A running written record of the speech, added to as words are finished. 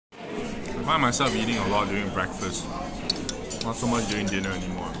I find myself eating a lot during breakfast, not so much during dinner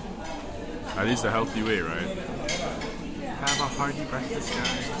anymore. At least the healthy way, right? Have a hearty breakfast,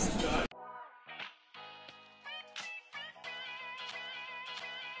 guys.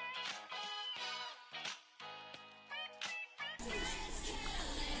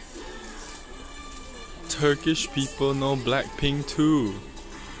 Turkish people know Blackpink too.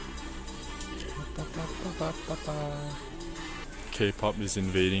 K-pop is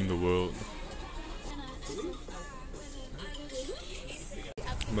invading the world.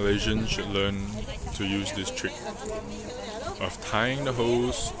 Malaysians should learn to use this trick of tying the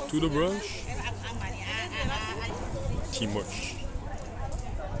hose to the brush. Teamwork.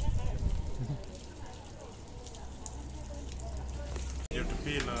 You have to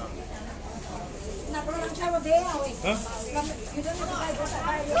pay lah. Huh?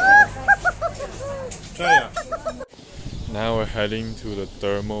 Try ya. Now we're heading to the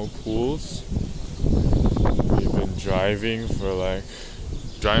thermal pools. We've been driving for like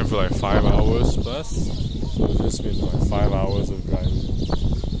 5 hours plus. So it's just been like 5 hours of driving.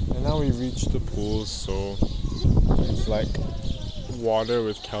 And now we reached the pools, so it's like water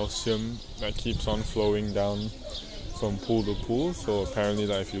with calcium that keeps on flowing down from pool to pool. So apparently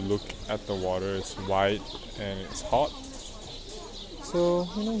like if you look at the water, it's white and it's hot. So,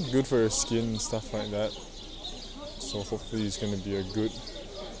 you know, good for your skin and stuff like that. So hopefully it's going to be a good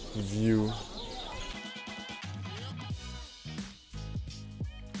view.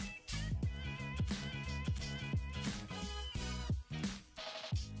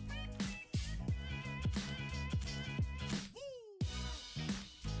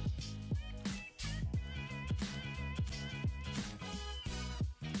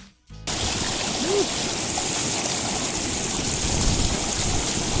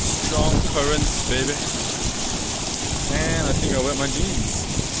 Strong currents, baby. And I think I wet my jeans.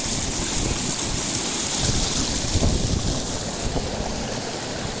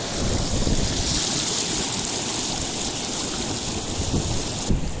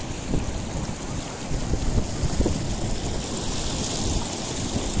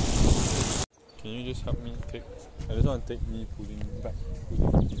 Can you just help me take? I just want to take me pulling back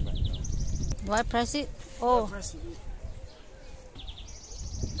now. Do I press it? Oh. I press it.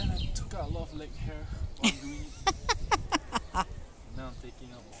 And I took out a lot of leg hair while doing it. Now I'm taking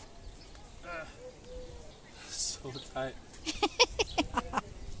out. So tight.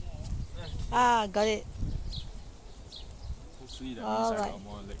 Ah, got it. Hopefully that means I got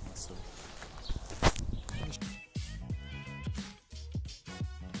more leg muscle.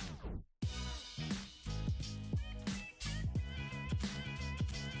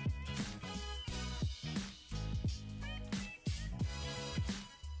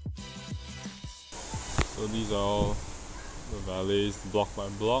 So these are all the valleys block by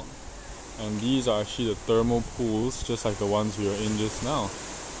block, and these are actually the thermal pools just like the ones we were in just now.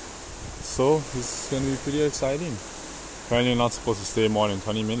 So this is going to be pretty exciting. Apparently you're not supposed to stay more than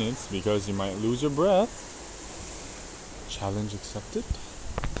 20 minutes because you might lose your breath. Challenge accepted.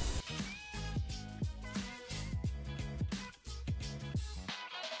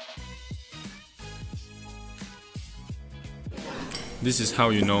 This is how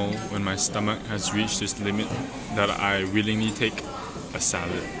you know when my stomach has reached this limit that I willingly take a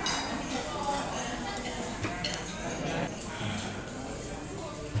salad.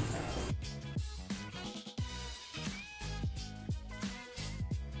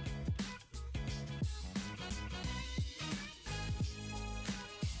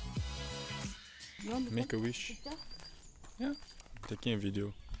 Make a wish. Yeah, taking a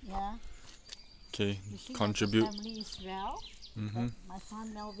video. Yeah. Okay, contribute. My family is well. My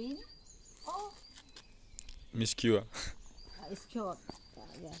son Melvin. Oh. Miss Q. It's cured.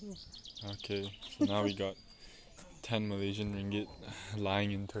 Yeah. Okay, so now we got 10 Malaysian ringgit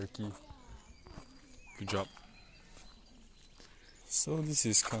lying in Turkey. Good job. So this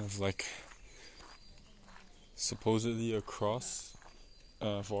is kind of like supposedly a cross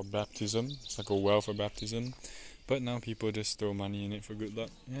for baptism. It's like a well for baptism. But now people just throw money in it for good luck.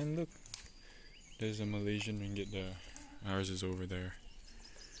 And look, there's a Malaysian ringgit there. Ours is over there.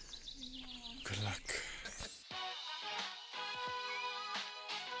 Good luck.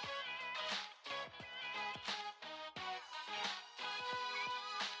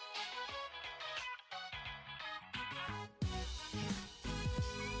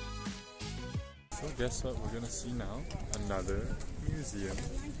 So guess what we're gonna see now? Another museum.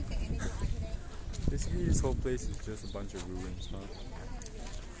 Basically this whole place is just a bunch of ruins, huh?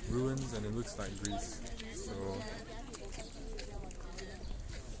 Ruins, and it looks like Greece. So